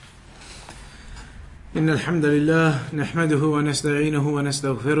إن الحمد لله نحمده ونستعينه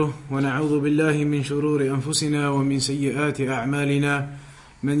ونستغفره ونعوذ بالله من شرور أنفسنا ومن سيئات أعمالنا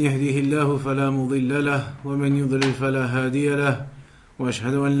من يهده الله فلا مضل له ومن يضلل فلا هادي له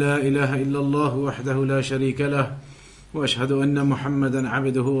وأشهد أن لا إله إلا الله وحده لا شريك له وأشهد أن محمدا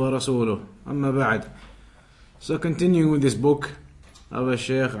عبده ورسوله أما بعد. So continuing with this book of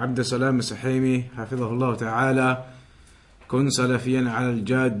Shaykh AbdusSalam As-Suhaymi حفظه الله تعالى كن سلفيا على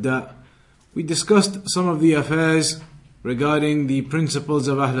الجادة. We discussed some of the affairs regarding the principles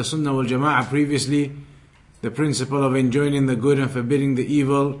of Ahl Sunnah wal Jama'ah previously, the principle of enjoining the good and forbidding the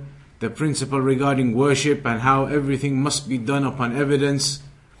evil, the principle regarding worship and how everything must be done upon evidence.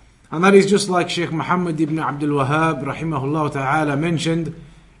 And that is just like Shaykh Muhammad ibn Abdul Wahhab rahimahullah ta'ala mentioned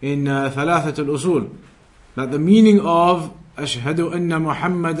in Thalathat al-Usul, that the meaning of Ashhadu anna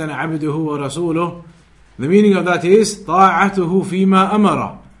Muhammadan abduhu wa rasuluh, the meaning of that is ta'atuhu fima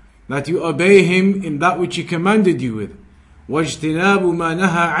amara, that you obey him in that which he commanded you with, وَاجْتِنَابُ مَا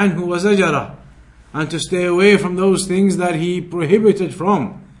نَهَى عَنْهُ وَزَجَرَهُ, and to stay away from those things that he prohibited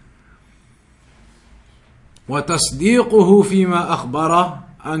from. وَتَصْدِيقُهُ فِيمَا أَخْبَرَهُ,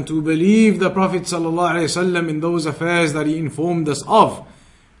 and to believe the Prophet ﷺ in those affairs that he informed us of,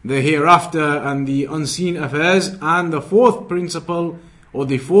 the hereafter and the unseen affairs. And the fourth principle, or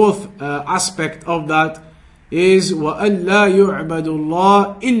the fourth aspect of that is وَأَلَّا يُعْبَدُ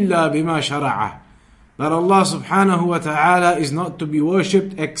اللَّهِ إِلَّا بِمَا شَرَعَهُ, that Allah subhanahu wa ta'ala is not to be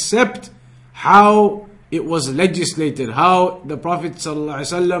worshipped except how it was legislated, how the Prophet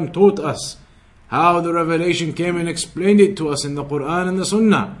ﷺ taught us, how the revelation came and explained it to us in the Quran and the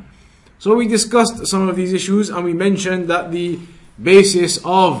Sunnah. So we discussed some of these issues, and we mentioned that the basis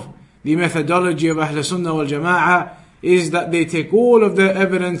of the methodology of Ahl Sunnah wal Jama'ah is that they take all of their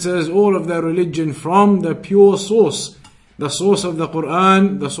evidences, all of their religion from the pure source, the source of the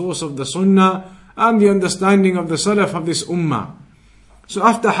Quran, the source of the Sunnah, and the understanding of the Salaf of this Ummah. So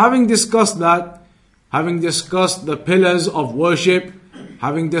after having discussed that, having discussed the pillars of worship,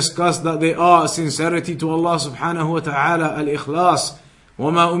 having discussed that they are sincerity to Allah subhanahu wa ta'ala, al-ikhlas,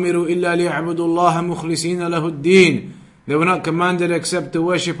 وَمَا أُمِرُوا إِلَّا لِيَعْبُدُوا اللَّهَ مُخْلِصِينَ لَهُ الدِّينَ, they were not commanded except to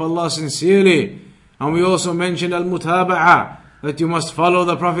worship Allah sincerely. And we also mentioned al-mutaba'ah, that you must follow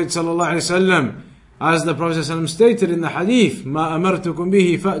the Prophet sallallahu alaihi wasallam, as the Prophet sallallahu stated in the hadith, مَا أَمَرْتُكُمْ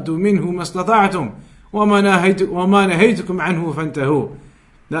بِهِ فَأْتُوا مِنْهُ مَا اسْتَطَعْتُمْ وَمَا نَهَيْتُكُمْ عَنْهُ فَانْتَهُوا,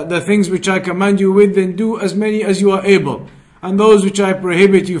 that the things which I command you with, then do as many as you are able, and those which I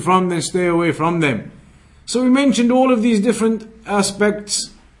prohibit you from, then stay away from them. So we mentioned all of these different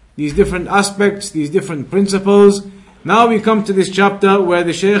aspects, these different principles. Now we come to this chapter where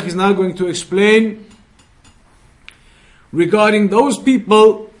the Shaykh is now going to explain regarding those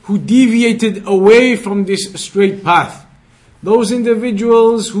people who deviated away from this straight path. Those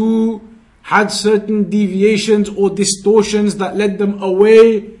individuals who had certain deviations or distortions that led them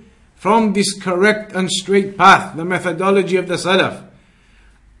away from this correct and straight path, the methodology of the Salaf.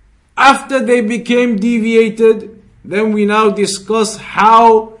 After they became deviated, then we now discuss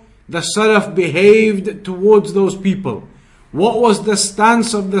how the Salaf behaved towards those people. What was the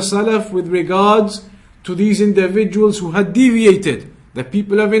stance of the Salaf with regards to these individuals who had deviated, the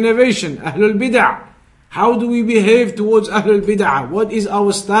people of innovation, Ahlul Bid'ah? How do we behave towards Ahlul Bid'ah? What is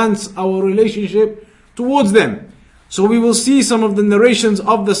our stance, our relationship towards them? So we will see some of the narrations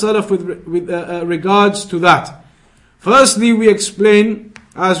of the Salaf with regards to that. Firstly, we explain,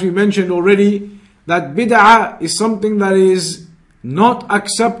 as we mentioned already, that Bid'ah is something that is not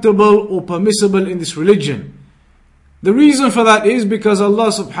acceptable or permissible in this religion. The reason for that is because Allah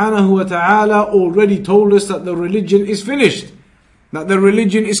subhanahu wa ta'ala already told us that the religion is finished, that the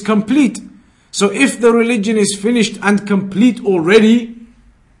religion is complete. So if the religion is finished and complete already,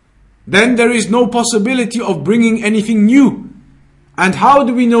 then there is no possibility of bringing anything new. And how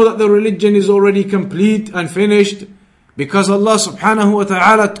do we know that the religion is already complete and finished? Because Allah subhanahu wa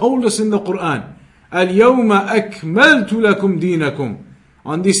ta'ala told us in the Quran, الْيَوْمَ أَكْمَلْتُ لَكُمْ دِينَكُمْ,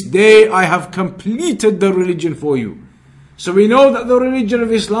 on this day I have completed the religion for you. So we know that the religion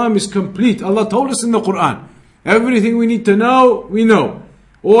of Islam is complete. Allah told us in the Quran, everything we need to know, we know.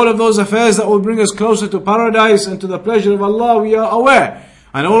 All of those affairs that will bring us closer to paradise and to the pleasure of Allah, we are aware.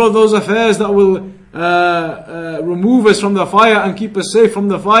 And all of those affairs that will remove us from the fire and keep us safe from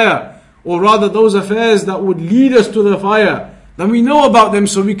the fire, or rather those affairs that would lead us to the fire, then we know about them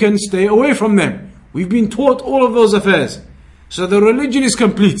so we can stay away from them. We've been taught all of those affairs. So the religion is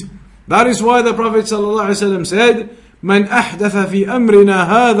complete. That is why the Prophet ﷺ said, مَنْ أَحْدَثَ فِي أَمْرِنَا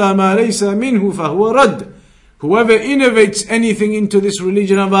هَذَا مَا لَيْسَ مِنْهُ فَهُوَ رَدٌّ, whoever innovates anything into this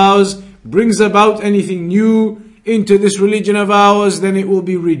religion of ours, brings about anything new into this religion of ours, then it will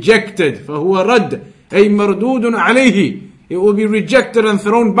be rejected. فَهُوَ رَدٌّ, أي مردود عليه. It will be rejected and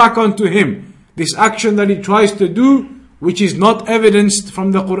thrown back onto him. This action that he tries to do, which is not evidenced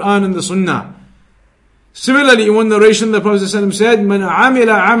from the Quran and the Sunnah. Similarly, in one narration, the Prophet ﷺ said, "Man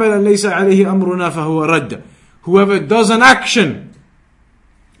amila amalan laysa alayhi amruna fahuwa radd." Whoever does an action,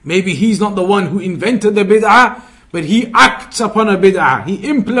 maybe he's not the one who invented the bid'ah, but he acts upon a bid'ah, he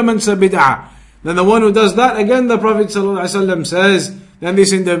implements a bid'ah. Then the one who does that, again the Prophet ﷺ says, then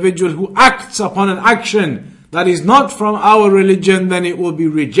this individual who acts upon an action that is not from our religion, then it will be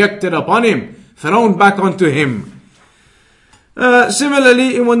rejected upon him, thrown back onto him.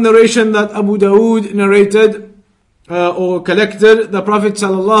 Similarly, in one narration that Abu Dawood narrated or collected, the Prophet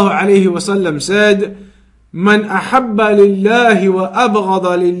ﷺ said, "Man ahabba lillahi wa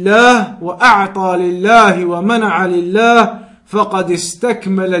abghada lillah wa a'ta lillahi wa mana'a lillah faqad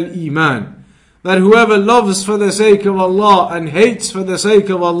istakmala al-iman." That whoever loves for the sake of Allah and hates for the sake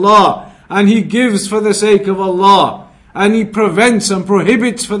of Allah, and he gives for the sake of Allah, and he prevents and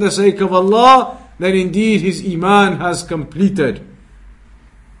prohibits for the sake of Allah, then indeed his iman has completed.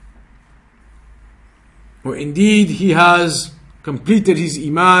 Or indeed he has completed his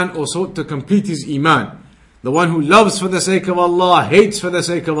iman or sought to complete his iman. The one who loves for the sake of Allah, hates for the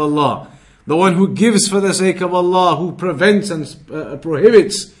sake of Allah. The one who gives for the sake of Allah, who prevents and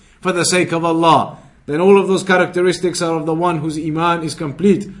prohibits for the sake of Allah. Then all of those characteristics are of the one whose iman is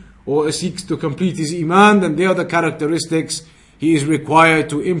complete, or seeks to complete his iman. Then they are the characteristics he is required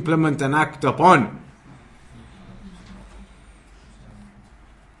to implement and act upon.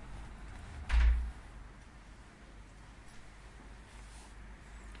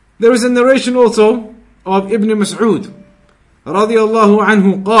 There is a narration also of Ibn Mas'ud رضي الله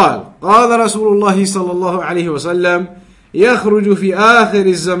عنه قال قال رسول الله صلى الله عليه وسلم يخرج في آخر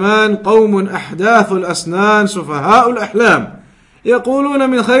الزمان قوم أحداث الأسنان سفهاء الأحلام يقولون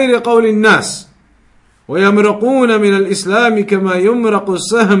من خير قول الناس ويمرقون من الإسلام كما يمرق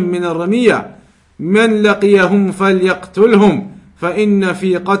السهم من الرمية من لقيهم فليقتلهم فإن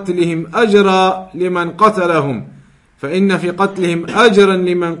في قتلهم أجرا لمن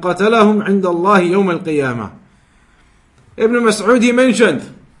قتلهم عند الله يوم القيامة. Ibn Mas'ud, he mentioned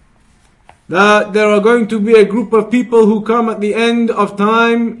that there are going to be a group of people who come at the end of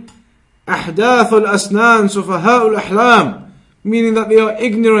time, أحداث الأسنان سفهاء الأحلام, meaning that they are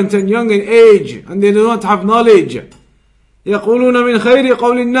ignorant and young in age and they do not have knowledge. يقولون من خير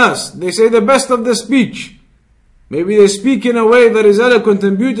قول الناس, they say the best of the speech. Maybe they speak in a way that is eloquent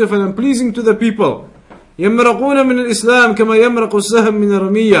and beautiful and pleasing to the people. يمرقون من الإسلام كما يمرق السهم من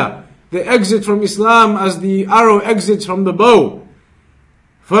الرمية, they exit from Islam as the arrow exits from the bow.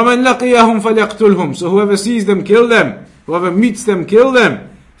 فَمَنْ لَقِيَهُمْ فَلْيَقْتُلْهُمْ, so whoever sees them, kill them. Whoever meets them, kill them.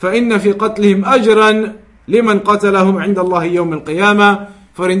 فَإِنَّ فِي قَتْلِهِمْ أَجْرًا لِمَنْ قَتَلَهُمْ عِنْدَ اللَّهِ يَوْمِ الْقِيَامَةِ,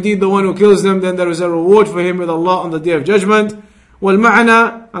 for indeed the one who kills them, then there is a reward for him with Allah on the day of judgment.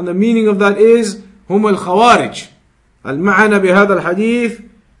 وَالْمَعْنَى, and the meaning of that is هُمُ الْخَوَارِجِ. الْمَعْنَى بهذا الحديث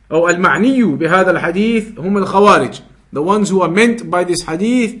أو المعني بهذا الحديث هم الخوارج. The ones who are meant by this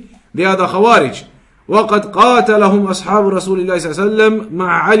hadith, they are the Khawarij. وقد قاتلهم أصحاب رسول الله صلى الله عليه وسلم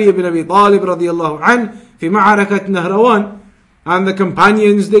مع علي بن أبي طالب رضي الله عنه في معركة نهروان. And the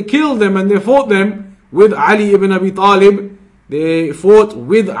companions, they killed them and they fought them with Ali ibn Abi Talib. They fought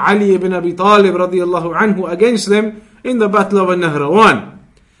with Ali ibn Abi Talib رضي الله عنه against them in the battle of Nahrawan.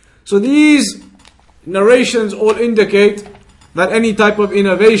 So these narrations all indicate that any type of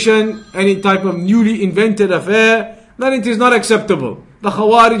innovation, any type of newly invented affair, that it is not acceptable. The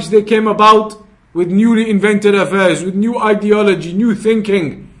Khawarij, they came about with newly invented affairs, with new ideology, new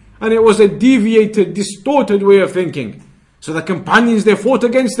thinking, and it was a deviated, distorted way of thinking. So the companions, they fought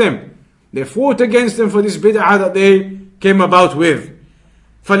against them. They fought against them for this bid'ah that they came about with.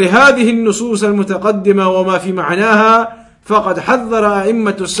 فلهذه النصوص المتقدمة وما في معناها فقد حذر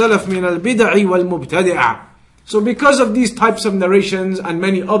أئمة السلف من البدع والمبتدعة. So because of these types of narrations and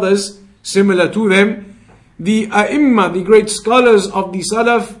many others similar to them, the A'imma, the great scholars of the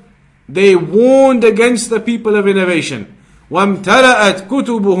Salaf, they warned against the people of innovation. وَامْتَلَأَتْ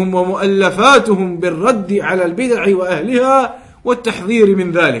كُتُبُهُمْ وَمُؤَلَّفَاتُهُمْ بِالرَّدِّ عَلَى الْبِدْعِ وَأَهْلِهَا وَالتَّحْذِيرِ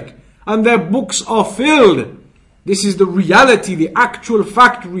مِنْ ذَلِكَ. And their books are filled. This is the reality, the actual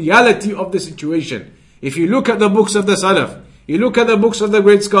fact reality of the situation. If you look at the books of the Salaf, you look at the books of the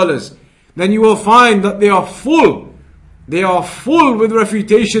great scholars, then you will find that they are full. They are full with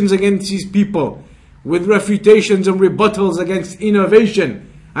refutations against these people, with refutations and rebuttals against innovation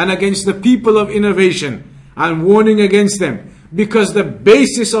and against the people of innovation, and warning against them, because the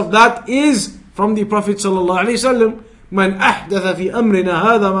basis of that is from the Prophet ﷺ. Man ahdatha fi amrina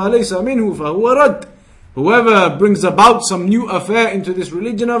hadha ma laysa minhu fahuwa radd. Whoever brings about some new affair into this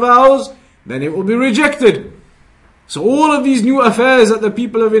religion of ours, then it will be rejected. So all of these new affairs that the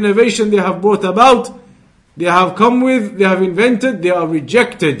people of innovation they have brought about, they have come with, they have invented, they are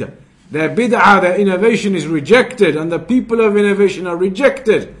rejected. Their bid'ah, their innovation is rejected, and the people of innovation are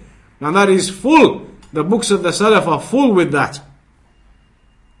rejected. And that is full. The books of the Salaf are full with that.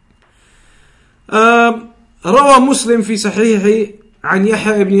 روى مسلم في صحيحه عن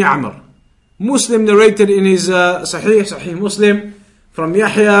يحيى بن يعمر. Muslim narrated in his Sahih Muslim from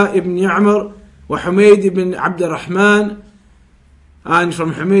Yahya ibn Ya'mar وحميد ibn Abd al-Rahman, and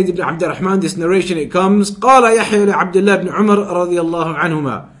from Humayd ibn Abd al-Rahman this narration it comes قال يحيى لعبد الله بن عمر رضي الله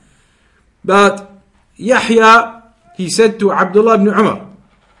عنهما, but Yahya he said to Abdullah ibn Umar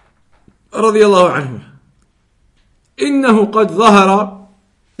رضي الله عنهما, إنه قد ظهر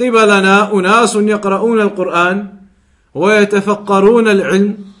قبلنا أناس يقرؤون القرآن ويتفقرون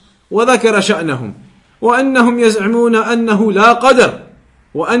العلم وذكر شأنهم وأنهم يزعمون أنه لا قدر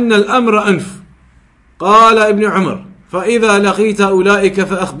وأن الأمر أنف. قال ابن عمر فإذا لقيت أولئك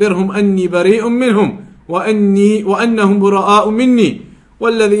فأخبرهم أني بريء منهم وأنهم براء مني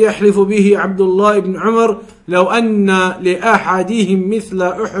والذي يحلف به عبد الله بن عمر لو أن لأحدهم مثل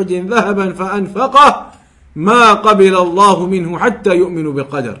أحد ذهبا فأنفقه ما قبل الله منه حتى يؤمن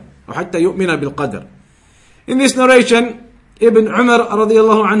بالقدر أو حتى يؤمن بالقدر. In this narration, Ibn Umar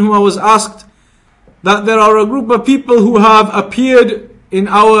radiallahu anhu was asked that there are a group of people who have appeared in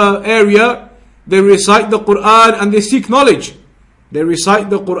our area. They recite the Quran and they seek knowledge. They recite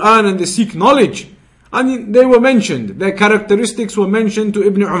the Quran and they seek knowledge. And they were mentioned. Their characteristics were mentioned to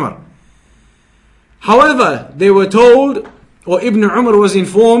Ibn Umar. However, they were told, or Ibn Umar was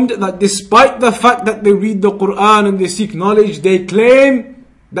informed, that despite the fact that they read the Quran and they seek knowledge, they claim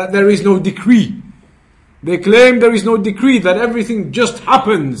that there is no decree. They claim there is no decree, that everything just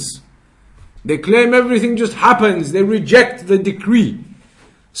happens. They claim everything just happens. They reject the decree.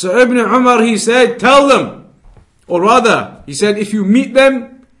 So Ibn Umar, he said, tell them. Or rather, he said, if you meet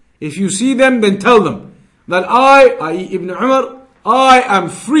them, if you see them, then tell them that I, i.e. Ibn Umar, I am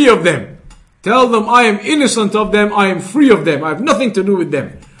free of them. Tell them I am innocent of them, I am free of them, I have nothing to do with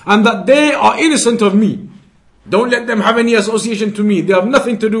them. And that they are innocent of me. Don't let them have any association to me. They have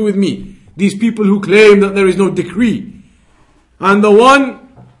nothing to do with me. These people who claim that there is no decree. And the one,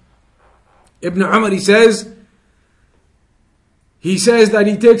 Ibn Umar, he says that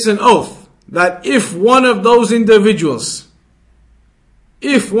he takes an oath that if one of those individuals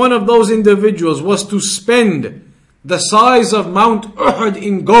was to spend the size of Mount Uhud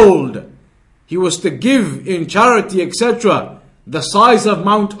in gold, he was to give in charity, etc., the size of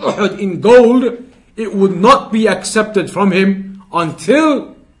Mount Uhud in gold, it would not be accepted from him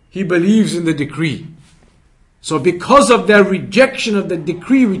until he believes in the decree. So because of their rejection of the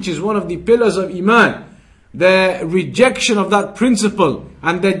decree, which is one of the pillars of Iman, their rejection of that principle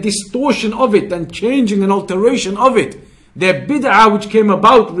and their distortion of it and changing and alteration of it, their bid'ah which came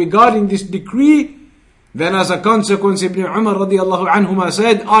about regarding this decree, then as a consequence Ibn Umar radiallahu anhuma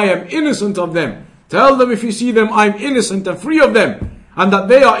said, I am innocent of them. Tell them if you see them, I am innocent and free of them. And that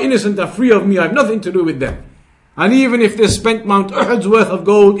they are innocent and free of me, I have nothing to do with them. And even if they spent Mount Uhud's worth of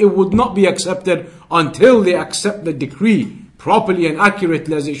gold, it would not be accepted until they accept the decree properly and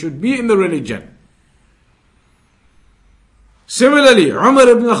accurately as it should be in the religion. Similarly, Umar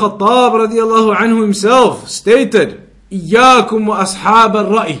ibn Khattab radiallahu anhu himself stated, إِيَّاكُمْ وَأَصْحَابَ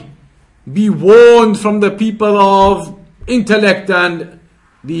الرَّأِي, be warned from the people of intellect and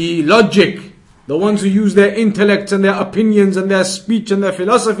the logic, the ones who use their intellects and their opinions and their speech and their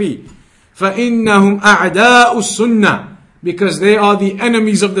philosophy. فَإِنَّهُمْ أَعْدَاءُ السُّنَّةِ, because they are the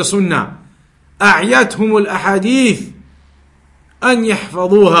enemies of the Sunnah. أَعْيَتْهُمُ الْأَحَادِيثِ أَنْ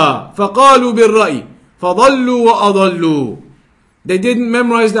يَحْفَظُوهَا فَقَالُوا بِالرَّأْيِ فَضَلُّوا وَأَضَلُّوا. They didn't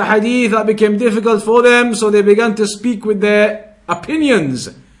memorize the hadith, that became difficult for them, so they began to speak with their opinions.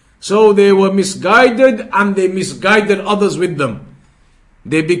 So they were misguided and they misguided others with them.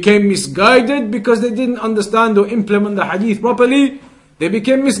 They became misguided because they didn't understand or implement the hadith properly. They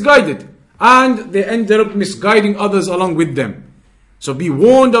became misguided and they ended up misguiding others along with them. So be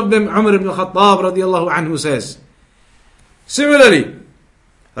warned of them, Umar ibn Khattab radiallahu anhu says. Similarly,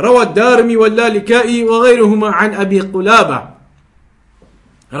 روى الدارمي واللالكائي وغيرهما عن أبي قلابة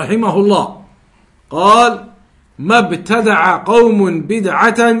رحمه الله قال ما ابتدع قوم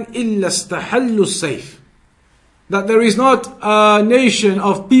بدعة إلا استحلوا السيف, that there is not a nation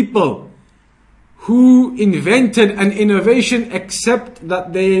of people who invented an innovation except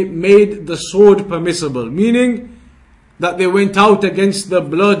that they made the sword permissible, meaning that they went out against the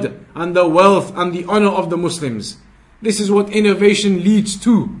blood and the wealth and the honor of the Muslims. This is what innovation leads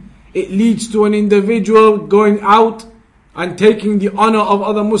to. It leads to an individual going out and taking the honor of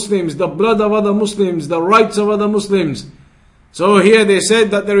other Muslims, the blood of other Muslims, the rights of other Muslims. So here they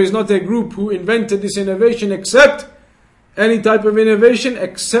said that there is not a group who invented this innovation except any type of innovation,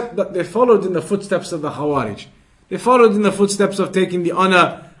 except that they followed in the footsteps of the Khawarij. They followed in the footsteps of taking the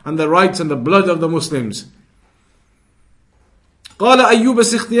honor and the rights and the blood of the Muslims. قال أيوب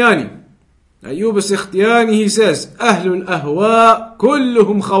السختياني. Ayyub al-Sikhtiyani, he says, أهل الأهواء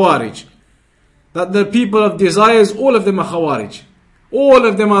كلهم خوارج. That the people of desires, all of them are Khawarij. All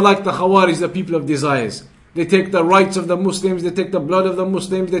of them are like the Khawarij, the people of desires. They take the rights of the Muslims, they take the blood of the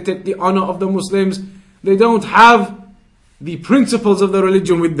Muslims, they take the honor of the Muslims. They don't have the principles of the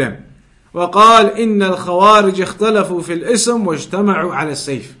religion with them. وقال إن الخوارج اختلفوا في الاسم واجتمعوا على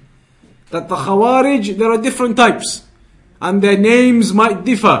السيف. That the Khawarij, there are different types, and their names might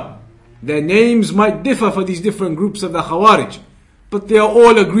differ. Their names might differ for these different groups of the Khawarij, but they are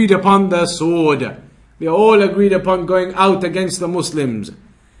all agreed upon the sword. They are all agreed upon going out against the Muslims.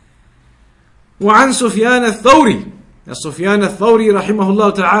 وعن سفيان الثوري. سفيان الثوري رحمه الله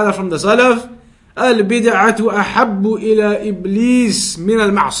تعالى from the Salaf. البدعة أحب إلى إبليس من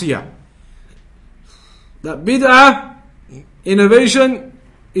المعصية. That bid'ah, innovation,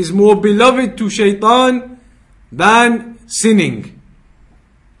 is more beloved to shaitan than sinning.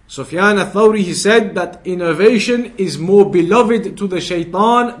 Sufyan al-Thawri, he said that innovation is more beloved to the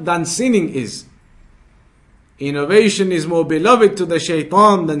shaitan than sinning is. Innovation is more beloved to the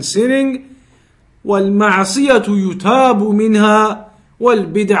shaitan than sinning. وَالْمَعْصِيَةُ يُتَابُ مِنْهَا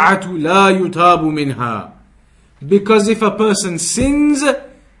وَالْبِدْعَةُ لَا يُتَابُ مِنْهَا. Because if a person sins,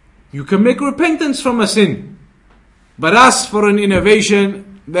 you can make repentance from a sin. But as for an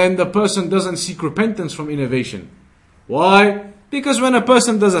innovation, then the person doesn't seek repentance from innovation. Why? Because when a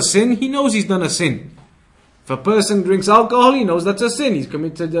person does a sin, he knows he's done a sin. If a person drinks alcohol, he knows that's a sin. He's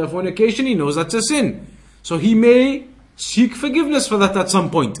committed fornication, he knows that's a sin. So he may seek forgiveness for that at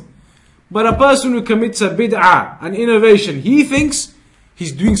some point. But a person who commits a bid'ah, an innovation, he thinks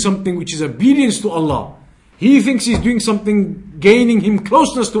he's doing something which is obedience to Allah. He thinks he's doing something gaining him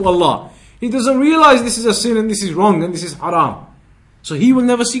closeness to Allah. He doesn't realize this is a sin and this is wrong and this is haram. So he will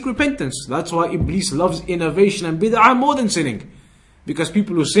never seek repentance. That's why Iblis loves innovation and bid'ah more than sinning. Because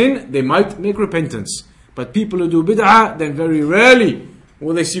people who sin, they might make repentance. But people who do bid'ah, then very rarely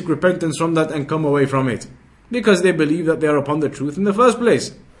will they seek repentance from that and come away from it. Because they believe that they are upon the truth in the first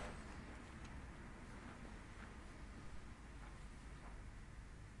place.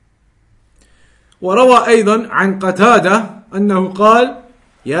 وروى أيضا عن قتادة أنه قال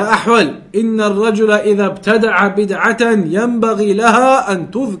يا أحول إن الرجل إذا ابتدع بدعة ينبغي لها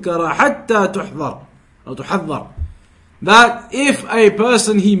أن تذكر حتى تحذر أو تحذر. That if a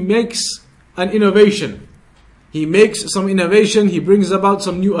person, he makes an innovation, he makes some innovation, he brings about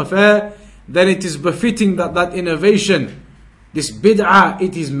some new affair, then it is befitting that that innovation, this bid'ah,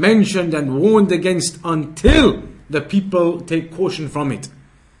 it is mentioned and warned against until the people take caution from it.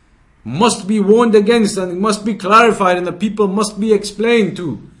 Must be warned against and it must be clarified and the people must be explained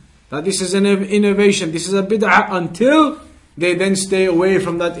to that this is an innovation, this is a bid'ah, until they then stay away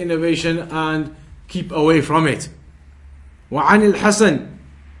from that innovation and keep away from it. وعن الحسن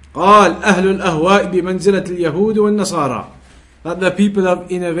قال أهل الأهواء بمنزلة اليهود والنصارى. That the people of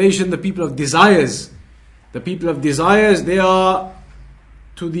innovation, the people of desires, they are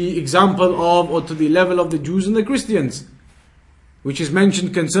to the example of, or to the level of the Jews and the Christians, which is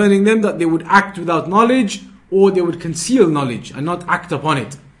mentioned concerning them that they would act without knowledge or they would conceal knowledge and not act upon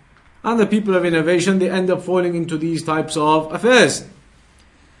it. And the people of innovation, they end up falling into these types of affairs.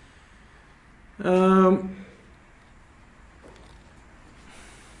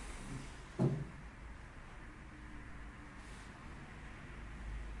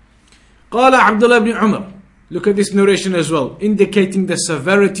 قال عبد الله بن عمر. Look at this narration as well, indicating the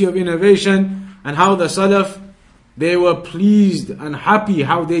severity of innovation and how the Salaf, they were pleased and happy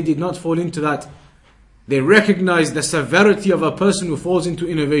how they did not fall into that. They recognized the severity of a person who falls into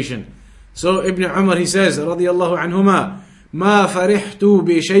innovation. So Ibn Umar, he says, رضي الله عنهما, ما فرحت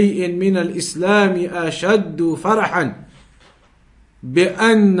بشيء من الإسلام أشد فرحا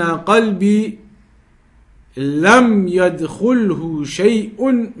بأن قلبي لم يدخله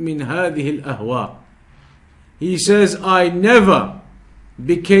شيء من هذه الأهواء. He says, I never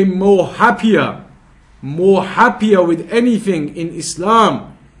became more happier with anything in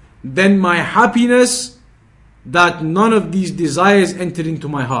Islam than my happiness that none of these desires entered into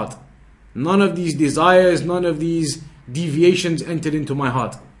my heart. None of these desires, none of these deviations entered into my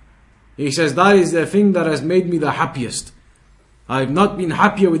heart. He says, that is the thing that has made me the happiest. I have not been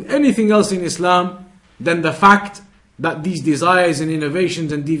happier with anything else in Islam than the fact that these desires and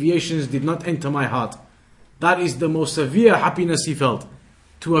innovations and deviations did not enter my heart. that is the most severe happiness he felt,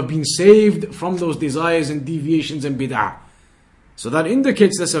 to have been saved from those desires and deviations and bid'ah. So that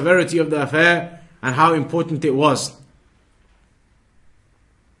indicates the severity of the affair and how important it was.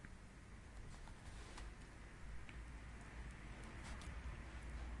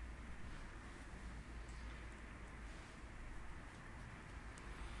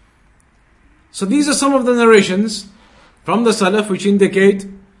 So these are some of the narrations from the Salaf which indicate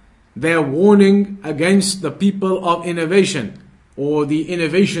their warning against the people of innovation or the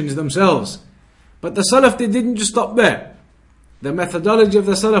innovations themselves. But the Salaf, they didn't just stop there. The methodology of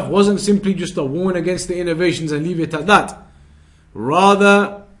the Salaf wasn't simply just to warn against the innovations and leave it at that.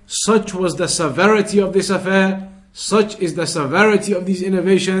 Rather, such was the severity of this affair, such is the severity of these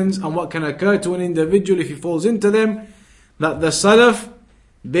innovations and what can occur to an individual if he falls into them, that the Salaf,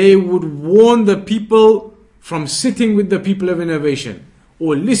 they would warn the people from sitting with the people of innovation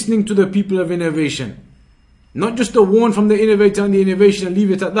or listening to the people of innovation. Not just to warn from the innovator and the innovation and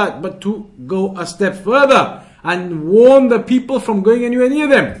leave it at that, but to go a step further and warn the people from going anywhere near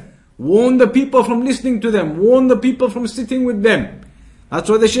them. Warn the people from listening to them. Warn the people from sitting with them. That's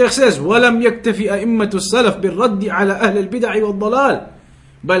what the Shaykh says. وَلَمْ يَكْتَفِ أَئِمَّةُ السَّلَفِ بِالرَّدِّ عَلَى أَهْلِ الْبِدَعِ وَالضَّلَالِ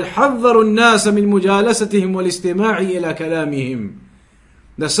بَلْ حَذَّرُوا النَّاسَ مِنْ مُجَالَسَتِهِمْ وَالِاسْتِمَاعِ إِلَى كَلَامِهِمْ.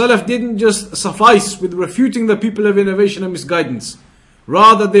 The Salaf didn't just suffice with refuting the people of innovation and misguidance.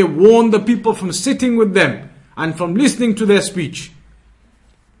 Rather, they warned the people from sitting with them and from listening to their speech.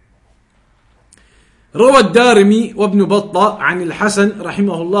 روى الدارمي وابن بطة عن الحسن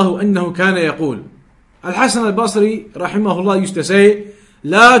رحمه الله أنه كان يقول, Al-Hasan al-Basri rahimahullah used to say,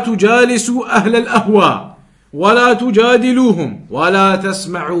 لا تجالسوا أهل الأهواء ولا تجادلوهم ولا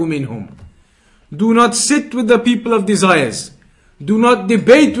تسمعوا منهم. Do not sit with the people of desires. Do not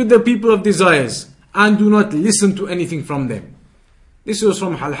debate with the people of desires. And do not listen to anything from them. This was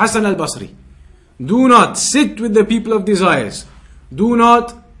from Al-Hasan al-Basri. Do not sit with the people of desires. Do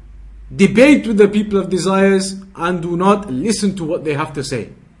not debate with the people of desires. And do not listen to what they have to say.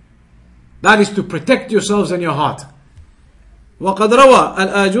 That is to protect yourselves and your heart. وقد روى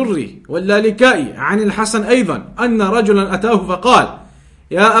الآجري واللالكائي عن الحسن أيضا أن رجلا أتاه فقال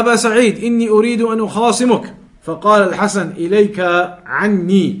يا أبا سعيد إني أريد أن أخاصمك فقال الحسن إليك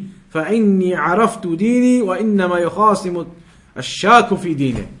عني فإني عرفت ديني وإنما يخاصم الشاك في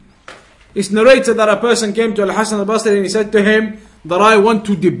دينه. It's narrated that a person came to Al-Hasan al-Basri and he said to him that I want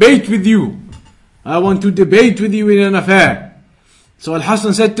to debate with you. I want to debate with you in an affair. So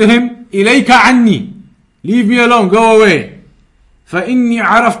Al-Hasan said to him, إِلَيْكَ عَنِّي, leave me alone, go away. فَإِنِّي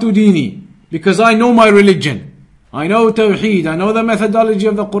عَرَفْتُ دِينِي, because I know my religion. I know Tawheed, I know the methodology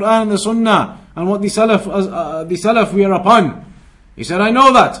of the Quran and the Sunnah, and what the Salaf we are upon. He said, I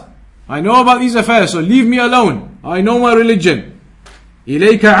know that. I know about these affairs, so leave me alone. I know my religion.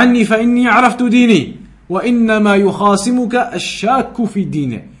 إِلَيْكَ عَنِّي فَإِنِّي عَرَفْتُ دِينِي وَإِنَّمَا يُخَاصِمُكَ الشَّاكُّ فِي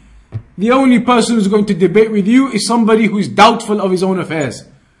دِينِهِ. The only person who's going to debate with you is somebody who is doubtful of his own affairs.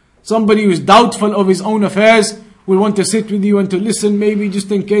 Somebody who is doubtful of his own affairs will want to sit with you and to listen, maybe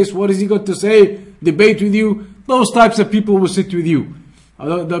just in case, what has he got to say, debate with you. Those types of people will sit with you.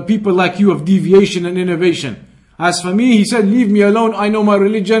 The people like you of deviation and innovation. As for me, he said, leave me alone, I know my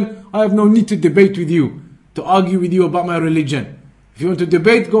religion, I have no need to debate with you, to argue with you about my religion. If you want to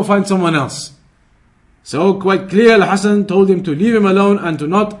debate, go find someone else. So quite clear, Al-Hasan told him to leave him alone and to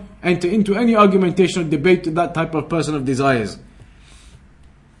not enter into any argumentation or debate to that type of person of desires.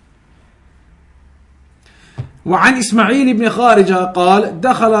 وعن إسماعيل بن خارجة قال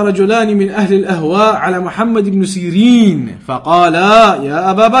دخل رجلان من أهل الأهواء على محمد بن سيرين فقالا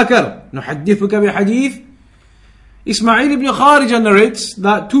يا أبا بكر نحدثك بحديث. Ismail ibn Kharija narrates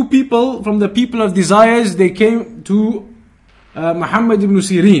that two people from the people of desires, they came to Muhammad ibn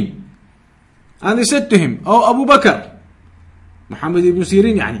Sirin and they said to him, Oh Abu Bakr, Muhammad ibn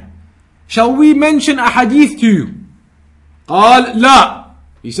Sirin يعني, shall we mention a hadith to you? قال لا.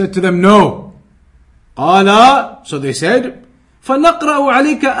 He said to them, no. قال, so they said, فنقرأ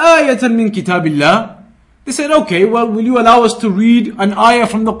عليك آية من كتاب الله. They said, okay, well, will you allow us to read an ayah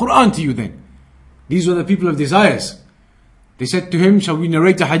from the Quran to you then? These were the people of desires. They said to him, shall we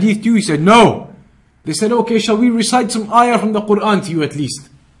narrate a hadith to you? He said, no. They said, okay, shall we recite some ayah from the Quran to you at least?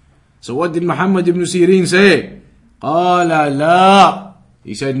 So what did Muhammad ibn Sirin say? قال لا.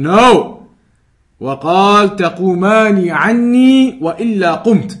 He said, no. وقال تقوماني عني وإلا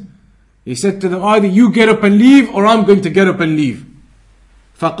قمت. He said to them, either you get up and leave or I'm going to get up and leave.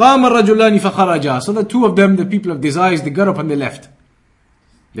 فقام الرجلان فخرجا. So the two of them, the people of desires, they got up and they left.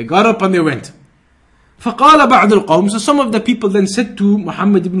 They got up and they went. فقال بعض القوم. So some of the people then said to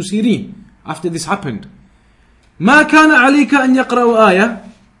Muhammad ibn Sirin after this happened, ما كان عليك أن يقرأوا آية.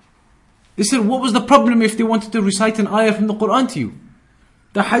 They said, what was the problem if they wanted to recite an ayah from the Quran to you?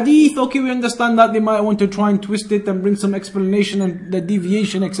 The hadith, okay, we understand that they might want to try and twist it and bring some explanation and the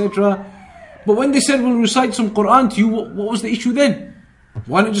deviation, etc. But when they said, we'll recite some Quran to you, what was the issue then?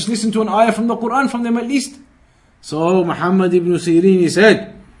 Why not just listen to an ayah from the Quran from them at least? So Muhammad ibn Sirin, he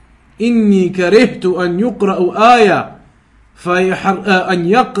said, إني كرهت أن يقرأ آية أن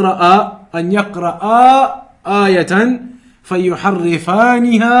يقرأ آية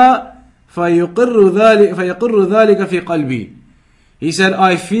فيحرفانها فيقر ذلك في قلبي. He said,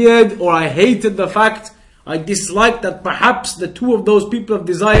 I feared or I hated the fact, I disliked that perhaps the two of those people of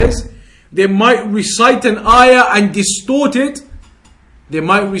desires, they might recite an ayah and distort it. They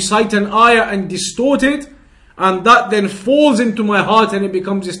might recite an ayah and distort it, and that then falls into my heart and it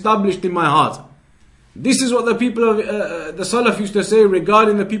becomes established in my heart. This is what the people of the Salaf used to say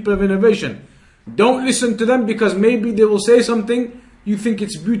regarding the people of innovation. Don't listen to them because maybe they will say something, you think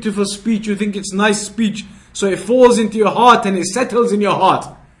it's beautiful speech, you think it's nice speech, so it falls into your heart and it settles in your heart.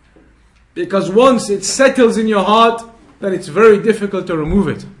 Because once it settles in your heart, then it's very difficult to remove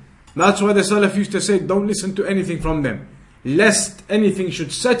it. That's why the Salaf used to say, don't listen to anything from them, lest anything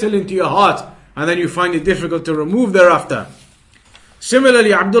should settle into your heart and then you find it difficult to remove thereafter.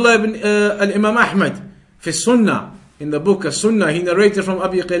 Similarly, Abdullah ibn al-Imam Ahmad في Sunnah, in the book of Sunnah, he narrated from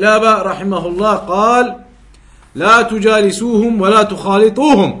Abi Qilaba rahimahullah قال لا تجالسوهم ولا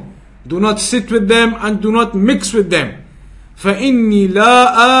تخالطوهم. Do not sit with them and do not mix with them. فإني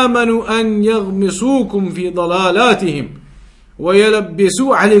لا آمن أن يغمسوكم في ضلالاتهم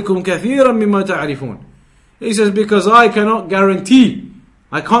ويلبسوا عليكم كثيرا مما تعرفون. He says, because I can't guarantee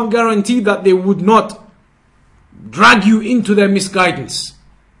that they would not drag you into their misguidance.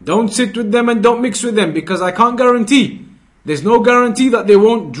 Don't sit with them and don't mix with them, because I can't guarantee. There's no guarantee that they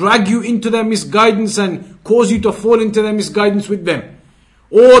won't drag you into their misguidance and cause you to fall into their misguidance with them.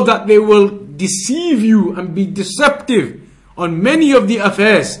 Or that they will deceive you and be deceptive on many of the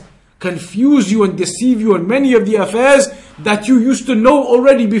affairs. Confuse you and deceive you on many of the affairs that you used to know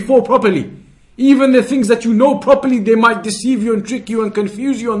already before properly. Even the things that you know properly, they might deceive you and trick you and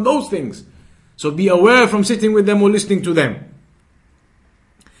confuse you on those things. So be aware from sitting with them or listening to them.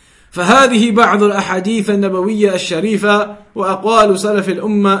 فهذه بعض الأحاديث النبوية الشريفة وأقوال سلف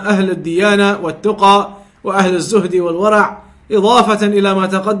الأمة أهل الديانة والتقى وأهل الزهد والورع إضافة إلى ما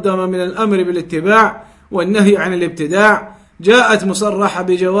تقدم من الأمر بالاتباع والنهي عن الابتداع جاءت مصرحة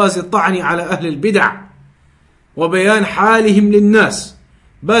بجواز الطعن على أهل البدع وبيان حالهم للناس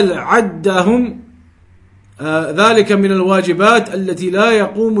بل عدهم ذلك من الواجبات التي لا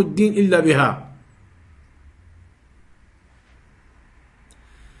يقوم الدين إلا بها.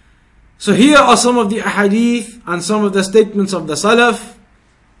 So here are some of the ahadith and some of the statements of the Salaf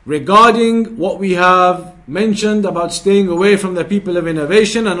regarding what we have mentioned about staying away from the people of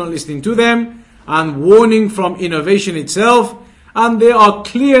innovation and not listening to them, and warning from innovation itself. And they are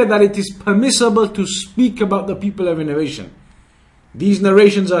clear that it is permissible to speak about the people of innovation. These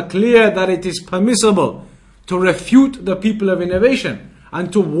narrations are clear that it is permissible to refute the people of innovation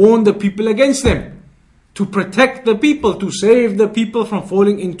and to warn the people against them, to protect the people, to save the people from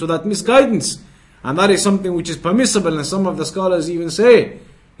falling into that misguidance. And that is something which is permissible, and some of the scholars even say,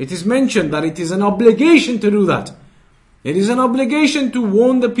 it is mentioned that it is an obligation to do that. It is an obligation to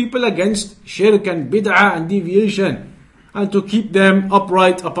warn the people against shirk and bid'ah and deviation, and to keep them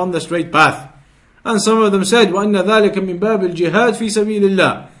upright upon the straight path. And some of them said, وَأَنَّ ذَلِكَ مِنْ بَابِ الْجِهَادِ فِي سَبِيلِ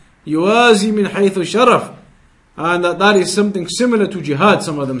اللَّهِ يُوَازِي مِنْ حَيْثُ الشَّرَفِ. And that is something similar to jihad,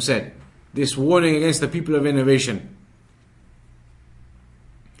 some of them said. This warning against the people of innovation.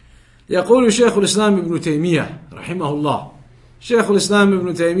 يقول شيخ الإسلام ابن تيمية رحمه الله. شيخ الإسلام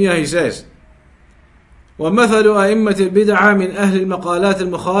ابن تيمية, he says, ومثل أئمة البدعة من أهل المقالات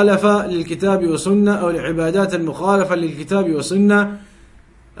المخالفة للكتاب والسنة أو العبادات المخالفة للكتاب والسنة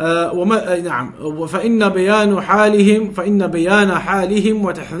نعم فإن بيان حالهم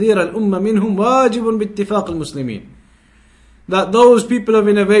وتحذير الأمة منهم واجب باتفاق المسلمين. That those people of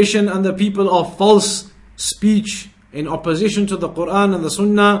innovation and the people of false speech in opposition to the Quran and the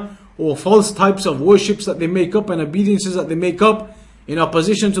Sunnah, or false types of worships that they make up and obediences that they make up in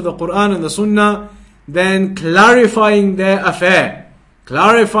opposition to the Quran and the Sunnah, then clarifying their affair,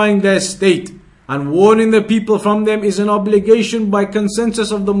 clarifying their state, and warning the people from them is an obligation by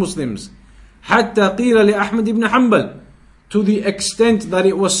consensus of the Muslims. حتى قيل لأحمد ibn Hanbal, to the extent that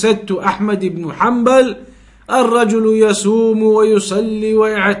it was said to Ahmad ibn Hanbal, الرجل يصوم ويصلي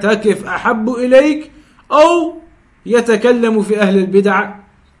ويعتكف أحب إليك أو يتكلم في أهل البدع.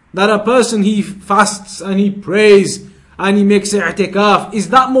 That a person, he fasts and he prays and he makes i'tikaf, is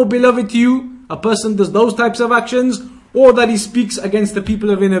that more beloved to you? A person does those types of actions, or that he speaks against the people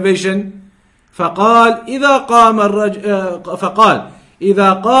of innovation? فقال إذا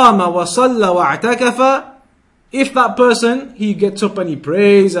قام وصلى واعتكف. If that person, he gets up and he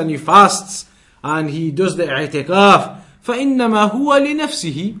prays and he fasts and he does the i'tikaf, فإنما هو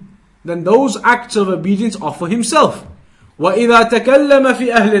لنفسه, then those acts of obedience are for himself. وإذا تكلم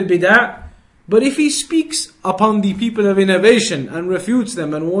في أهل البدع, but if he speaks upon the people of innovation and refutes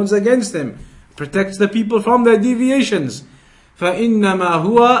them and warns against them, protects the people from their deviations, فإنما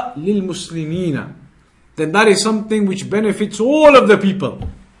هو للمسلمين, then that is something which benefits all of the people.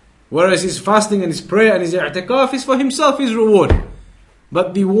 Whereas his fasting and his prayer and his i'tikaf is for himself, his reward.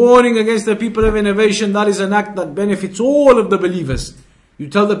 But the warning against the people of innovation, that is an act that benefits all of the believers. You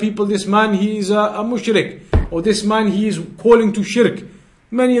tell the people, this man, he is a mushrik, or this man, he is calling to shirk.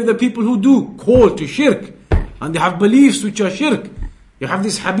 Many of the people who do call to shirk, and they have beliefs which are shirk. You have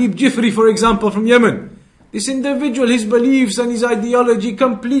this Habib Jifri, for example, from Yemen. This individual, his beliefs and his ideology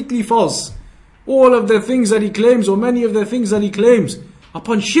completely false. All of the things that he claims, or many of the things that he claims,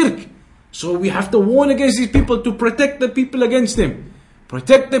 upon shirk. So we have to warn against these people to protect the people against him.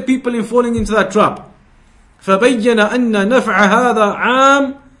 Protect the people in falling into that trap. فبين أن نفع هذا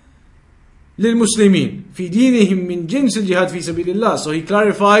عام للمسلمين في دينهم من جنس الجهاد في سبيل الله. So he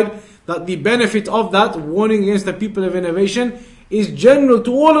clarified that the benefit of that warning against the people of innovation is general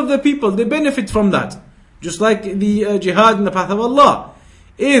to all of the people. They benefit from that. Just like the jihad in the path of Allah.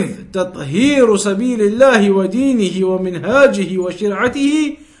 إذ تطهير سبيل الله ودينه ومنهاجه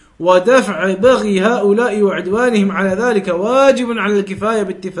وشرعته ودفع بغي هؤلاء وعدوانهم على ذلك واجب على الكفاية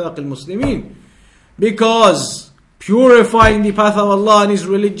باتفاق المسلمين. Because purifying the path of Allah and His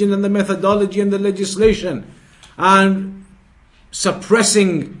religion and the methodology and the legislation and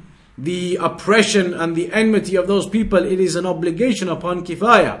suppressing the oppression and the enmity of those people, it is an obligation upon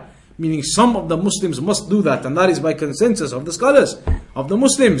kifaya. Meaning some of the Muslims must do that, and that is by consensus of the scholars, of the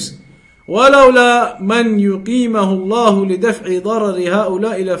Muslims. وَلَوْلَا مَنْ يُقِيمَهُ اللَّهُ لِدَفْعِ ضَرَرِ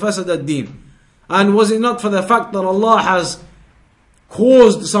هَؤُلَاءِ لَفَسَدَ الدِّينِ. And was it not for the fact that Allah has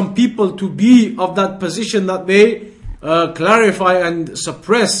caused some people to be of that position that they clarify and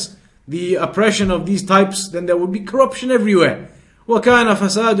suppress the oppression of these types, then there would be corruption everywhere. وَكَانَ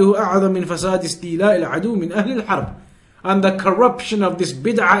فَسَادُهُ أَعْظَمَ مِنْ فَسَادِ اسْتِيلَاءِ الْعَدُوِ مِنْ أَهْلِ الْحَرْبِ. And the corruption of this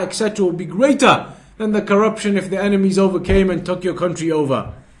bid'ah, etc., will be greater than the corruption if the enemies overcame and took your country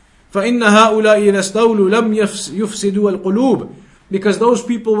over. فَإِنَّ هَؤُلَاءِ إِذَا اسْتَوْلُوا لَمْ يُفْسِدُوا الْقُلُوبِ. Because those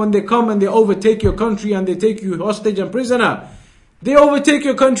people, when they come and they overtake your country and they take you hostage and prisoner, they overtake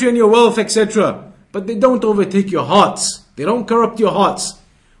your country and your wealth, etc. But they don't overtake your hearts. They don't corrupt your hearts.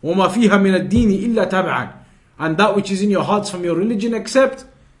 وَمَا فِيهَا مِنَ الدِّينِ إِلَّا تَبْعًا. And that which is in your hearts from your religion, except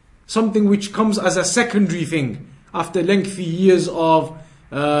something which comes as a secondary thing. After lengthy years of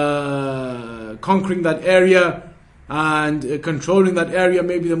conquering that area and controlling that area,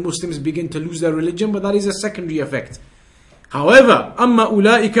 maybe the Muslims begin to lose their religion, but that is a secondary effect. However, أما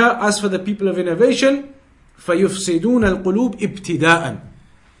أولئك, as for the people of innovation, فَيُفْسِدُونَ الْقُلُوبِ ابْتِدَاءً.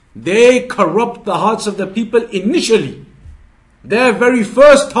 They corrupt the hearts of the people initially. Their very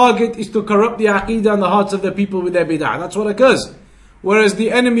first target is to corrupt the aqidah and the hearts of the people with their bid'ah. That's what occurs. Whereas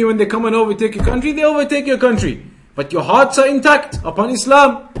the enemy, when they come and overtake your country, they overtake your country. But your hearts are intact upon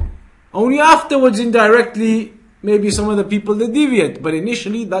Islam. Only afterwards, indirectly, maybe some of the people they deviate. But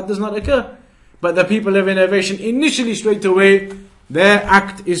initially, that does not occur. But the people of innovation, initially, straight away, their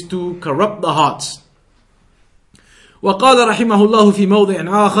act is to corrupt the hearts. وقال رحمه الله في موضع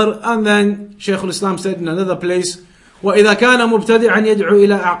آخر. And then Shaykh al-Islam said in another place, وإذا كان مبتدعا يدعو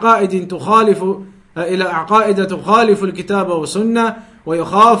إلى عقائد تخالف الكتاب والسنة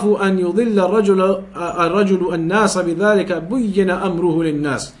ويخاف أن يضل الرجل الناس بذلك بين أمره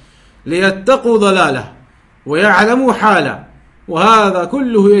للناس ليتقوا ضلاله ويعلموا حاله وهذا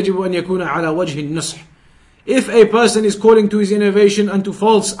كله يجب أن يكون على وجه النصح. If a person is calling to his innovation and to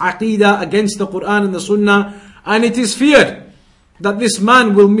false aqidah against the Quran and the Sunnah, and it is feared that this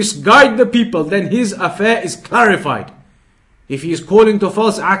man will misguide the people, then his affair is clarified. If he is calling to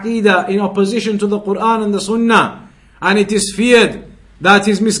false aqidah in opposition to the Quran and the Sunnah, and it is feared that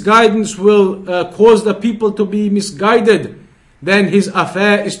his misguidance will cause the people to be misguided, then his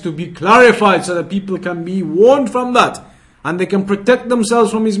affair is to be clarified so that people can be warned from that, and they can protect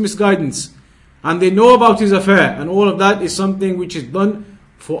themselves from his misguidance, and they know about his affair. And all of that is something which is done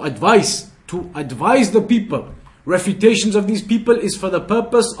for advice, to advise the people. Refutations of these people is for the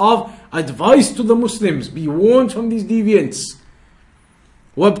purpose of advice to the Muslims. Be warned from these deviants.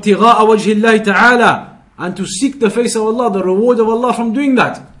 وَابْتِغَاءَ وَجْهِ اللَّهِ تَعَالَى. And to seek the face of Allah, the reward of Allah from doing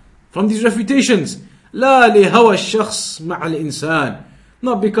that, from these refutations. لَا لِهَوَى الشَّخْص مَعَ الْإِنسَانِ.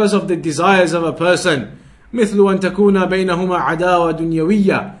 Not because of the desires of a person. مثل أن تكون بينهما عداوة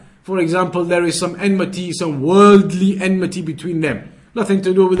دنيوية. For example, there is some enmity, some worldly enmity between them, nothing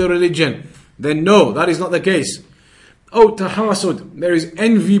to do with the religion, then no, that is not the case. أو تحاسد, there is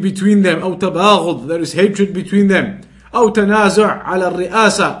envy between them. أو تباغض, there is hatred between them. أو تنازع على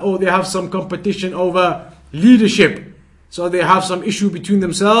الرئاسة, or they have some competition over leadership, so they have some issue between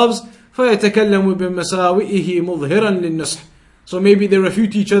themselves. فيتكلم بمساوئه مظهرا للنصح, so maybe they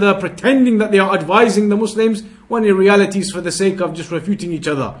refute each other pretending that they are advising the Muslims, when in reality is for the sake of just refuting each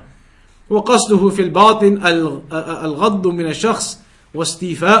other. وقصده في الباطن الغض من الشخص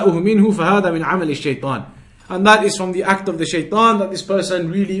واستيفاؤه منه فهذا من عمل الشيطان, and that is from the act of the shaitan, that this person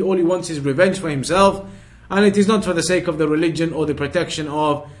really all he wants is revenge for himself, and it is not for the sake of the religion or the protection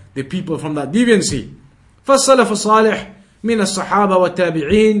of the people from that deviancy. فالسلف الصالح من الصحابة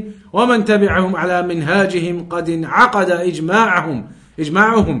والتابعين ومن تبعهم على منهاجهم قد انعقد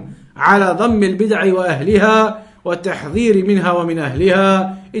إجماعهم على ضم البدع وأهلها والتحذير منها ومن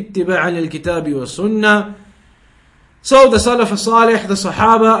أهلها اتباعا للكتاب والسنة. So the Salaf al-Salih, the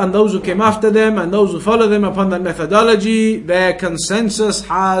Sahaba, and those who came after them, and those who follow them upon that methodology, their consensus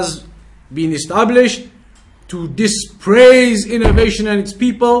has been established to dispraise innovation and its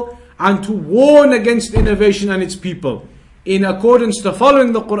people, and to warn against innovation and its people, in accordance to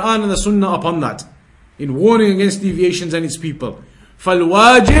following the Quran and the Sunnah upon that, in warning against deviations and its people.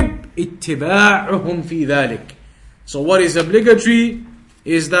 فَالْوَاجِبْ اتِّبَاعُهُمْ فِي ذَلِكَ. So what is obligatory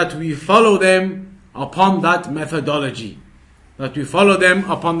is that we follow them upon that methodology. That we follow them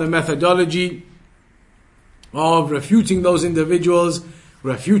upon the methodology of refuting those individuals,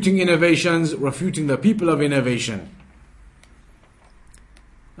 refuting innovations, refuting the people of innovation.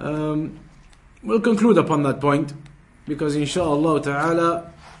 We'll conclude upon that point, because inshallah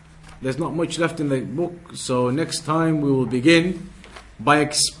ta'ala there's not much left in the book. So next time we will begin by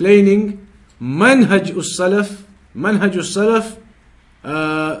explaining منهج السلف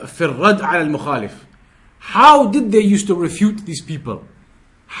في الرد على المخالف. How did they used to refute these people?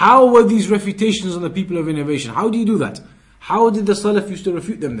 How were these refutations on the people of innovation? How do you do that? How did the Salaf used to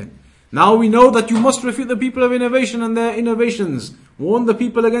refute them then? Now we know that you must refute the people of innovation and their innovations, warn the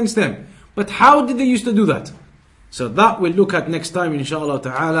people against them. But how did they used to do that? So that we'll look at next time inshallah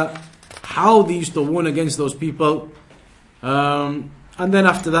ta'ala, how they used to warn against those people. And then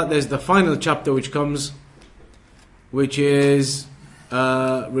after that there's the final chapter which comes, which is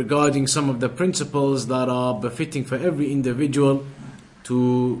regarding some of the principles that are befitting for every individual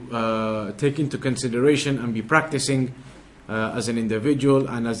to take into consideration and be practicing as an individual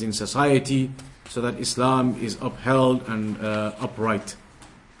and as in society, so that Islam is upheld and upright.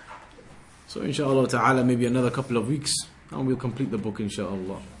 So inshallah ta'ala, maybe another couple of weeks and we'll complete the book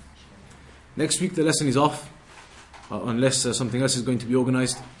inshallah. Next week the lesson is off, unless something else is going to be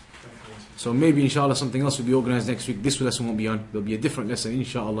organized. So maybe inshallah something else will be organized next week. This lesson won't be on. There'll be a different lesson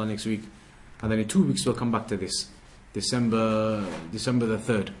inshallah next week. And then in 2 weeks we'll come back to this. December the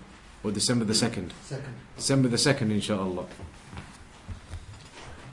 3rd or December the 2nd. December the 2nd inshallah.